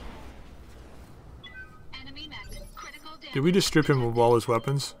matters. Enemy mech. Critical damage. Did we just strip him of all his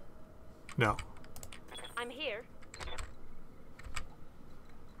weapons? No. I'm here.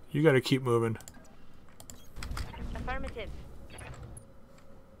 You gotta keep moving. Affirmative.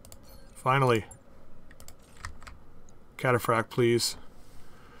 Finally. Cataphract, please.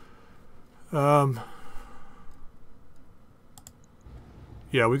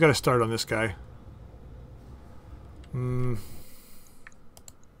 Yeah, we gotta start on this guy.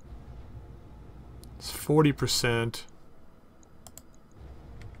 It's 40%.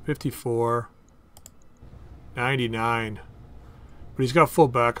 54. 99. But he's got full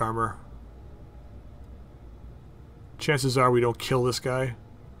back armor. Chances are we don't kill this guy.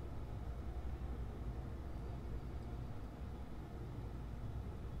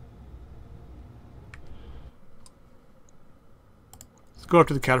 Let's go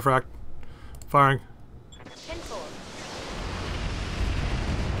after the cataphract. Firing. 10-4.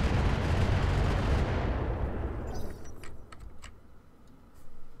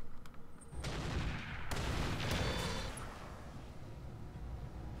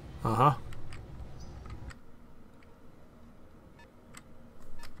 Uh-huh.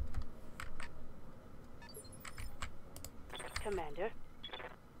 Commander.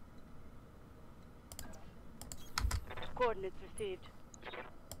 Coordinates received.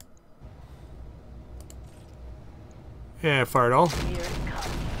 Yeah, fire it all. Here it comes.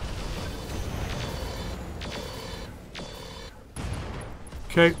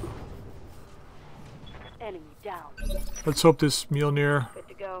 Okay, Enemy down. let's hope this Mjolnir. Good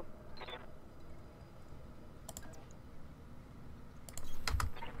to go.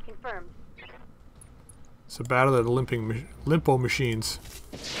 Confirmed. It's a battle of the limpo machines.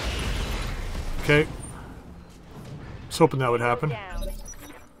 Okay. Was hoping that would happen. Down.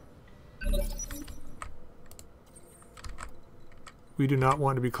 We do not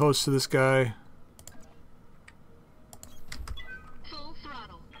want to be close to this guy. Full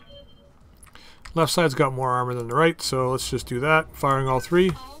throttle. Left side's got more armor than the right, so let's just do that. Firing all three.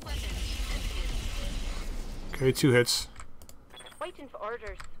 All weapons empty. Okay, 2 hits. Waiting for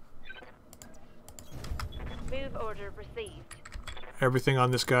orders. Move order received. Everything on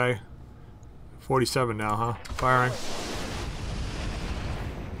this guy. 47 now, huh? Firing.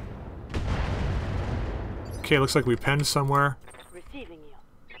 Okay, looks like we penned somewhere. Receiving you.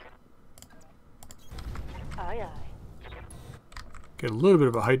 Aye, aye. Get a little bit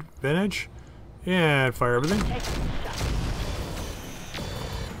of a height advantage. And fire everything. Take the shot.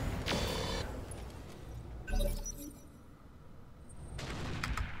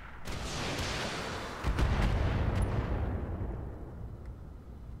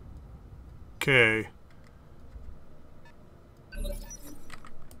 Okay.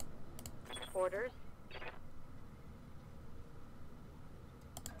 Orders.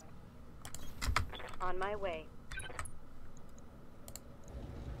 On my way.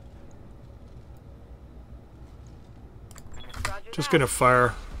 Roger Just that. gonna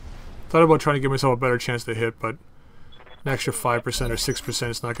fire. Thought about trying to give myself a better chance to hit, but an extra 5% or 6%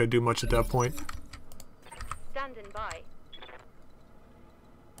 is not gonna do much at that point. Standing by.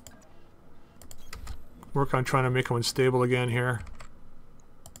 Work on trying to make him unstable again here.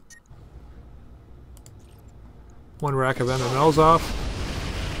 1 rack of MMLs off.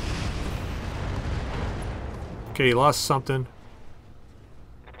 Okay, he lost something.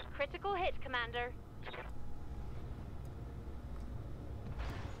 Critical hit, Commander.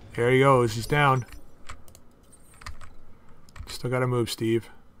 There he goes. He's down. Still gotta move, Steve.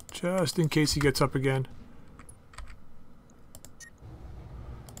 Just in case he gets up again.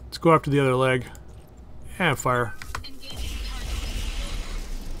 Let's go after the other leg. And fire. Engaging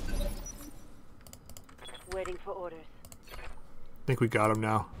target. Waiting for orders. I think we got him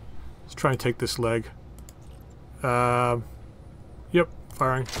now. Let's try and take this leg. Yep,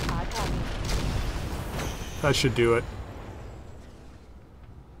 firing. I copy. That should do it.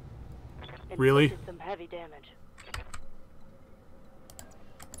 Really? Inflicted some heavy damage.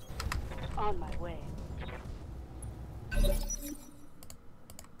 On my way.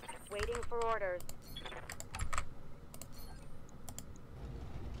 Waiting for orders.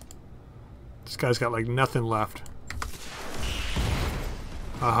 This guy's got like nothing left.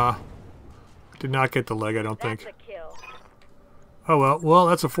 Uh-huh. Did not get the leg, I don't That's think. a kill. Oh well. Well,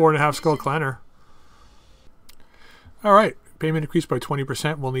 that's a 4.5 skull clanner. Alright. Payment increased by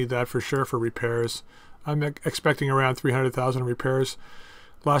 20%. We'll need that for sure for repairs. I'm expecting around 300,000 repairs.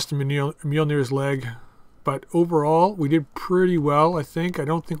 Lost a Mjolnir's leg. But overall, we did pretty well, I think. I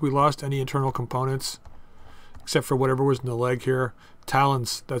don't think we lost any internal components. Except for whatever was in the leg here.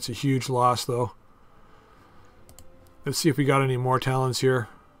 Talons, that's a huge loss though. Let's see if we got any more talons here.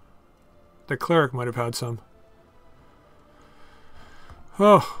 The cleric might have had some.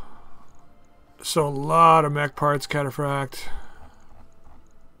 Oh. So a lot of mech parts, cataphract.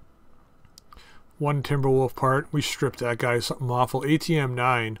 One Timberwolf part. We stripped that guy, something awful.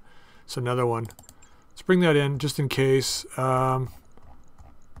 ATM9. It's another one. Let's bring that in just in case. Ultra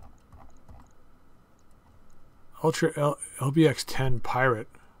LBX 10 Pirate.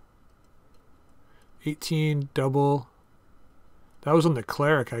 18 double. That was on the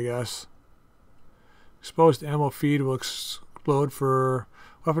cleric, I guess. Exposed ammo feed will explode for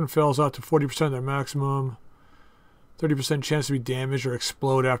weapon fails out to 40% of their maximum. 30% chance to be damaged or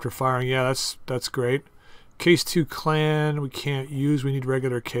explode after firing. Yeah, that's great. Case 2 clan we can't use. We need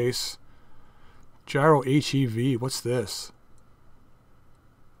regular case. Gyro HEV. What's this?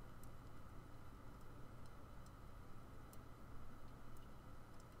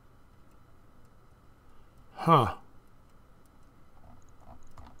 Huh.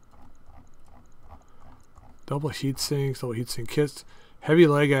 Double heatsink kits. Heavy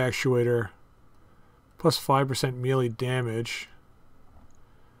leg actuator. Plus 5% melee damage.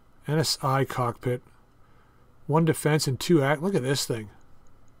 NSI cockpit. 1 defense and 2 act. Look at this thing.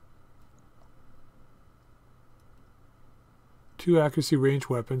 2 accuracy range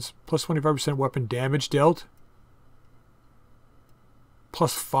weapons. Plus 25% weapon damage dealt.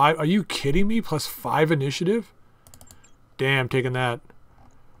 Plus 5. Are you kidding me? Plus 5 initiative? Damn, taking that.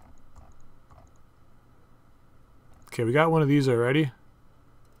 Okay, we got one of these already.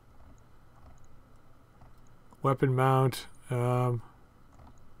 Weapon mount.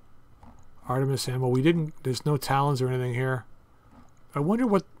 Artemis ammo. We didn't. There's no talons or anything here. I wonder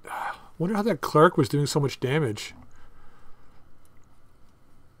what. Wonder how that clerk was doing so much damage.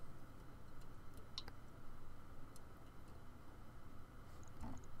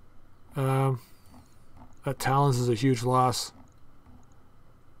 That talons is a huge loss.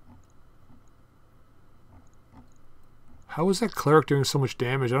 How is that cleric doing so much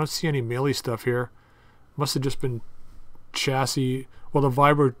damage? I don't see any melee stuff here. Must have just been chassis. Well, the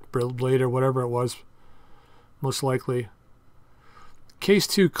vibro blade or whatever it was. Most likely. Case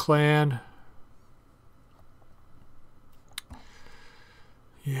 2 clan.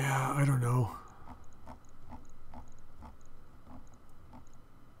 Yeah, I don't know.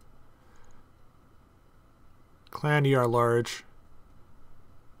 Clan ER large.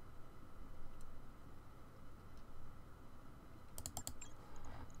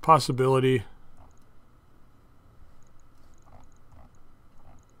 Possibility.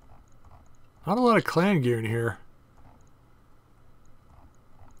 Not a lot of clan gear in here.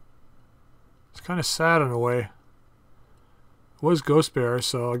 It's kind of sad in a way. It was Ghost Bear,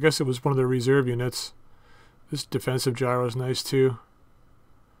 so I guess it was one of the reserve units. This defensive gyro is nice too.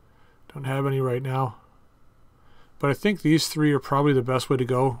 Don't have any right now. But I think these 3 are probably the best way to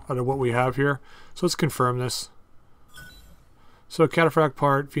go out of what we have here. So let's confirm this. So cataphract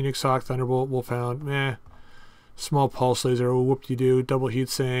part, Phoenix Hawk, Thunderbolt, Wolfhound, meh. Small pulse laser, whoop-de-doo, double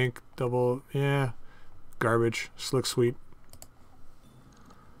heatsink, double, yeah. Garbage, slick sweet.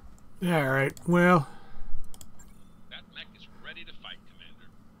 Yeah, alright, well. That mech is ready to fight,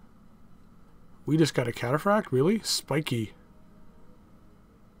 Commander. We just got a cataphract? Really? Spiky.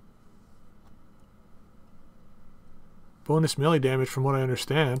 Bonus melee damage from what I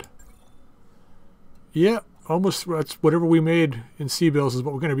understand. Yeah, almost that's whatever we made in C-bills is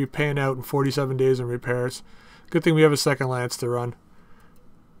what we're going to be paying out in 47 days in repairs. Good thing we have a second lance to run.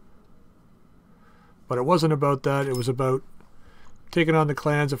 But it wasn't about that. It was about taking on the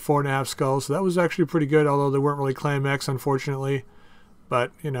clans of 4.5 skulls. So that was actually pretty good, although they weren't really clan mechs, unfortunately.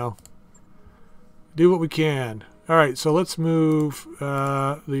 But, you know, do what we can. Alright, so let's move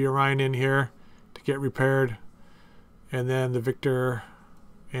the Orion in here to get repaired. And then the Victor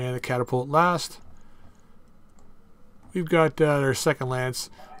and the Catapult last. We've got our second lance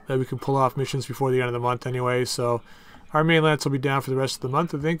that we can pull off missions before the end of the month anyway. So our main lance will be down for the rest of the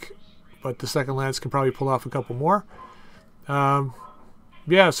month, I think. But the second lance can probably pull off a couple more.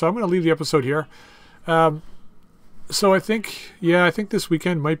 Yeah, so I'm going to leave the episode here. So I think this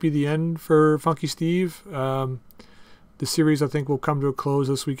weekend might be the end for Funky Steve. The series, I think, will come to a close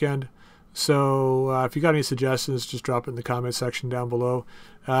this weekend. So if you got any suggestions, just drop it in the comment section down below.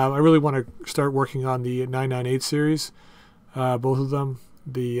 I really want to start working on the 998 series, both of them,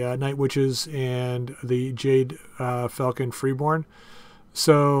 the Night Witches and the Jade Falcon Freeborn.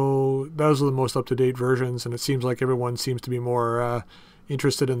 So those are the most up-to-date versions, and it seems like everyone seems to be more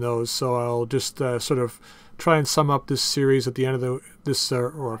interested in those. So I'll just sort of try and sum up this series at the end of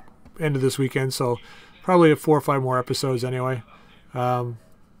end of this weekend. So probably 4 or 5 more episodes anyway.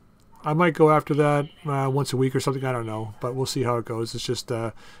 I might go after that once a week or something. I don't know, but we'll see how it goes. It's just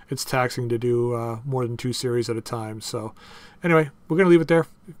it's taxing to do more than 2 series at a time. So anyway, we're gonna leave it there.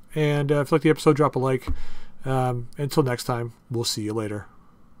 And if you like the episode, drop a like. Until next time, we'll see you later.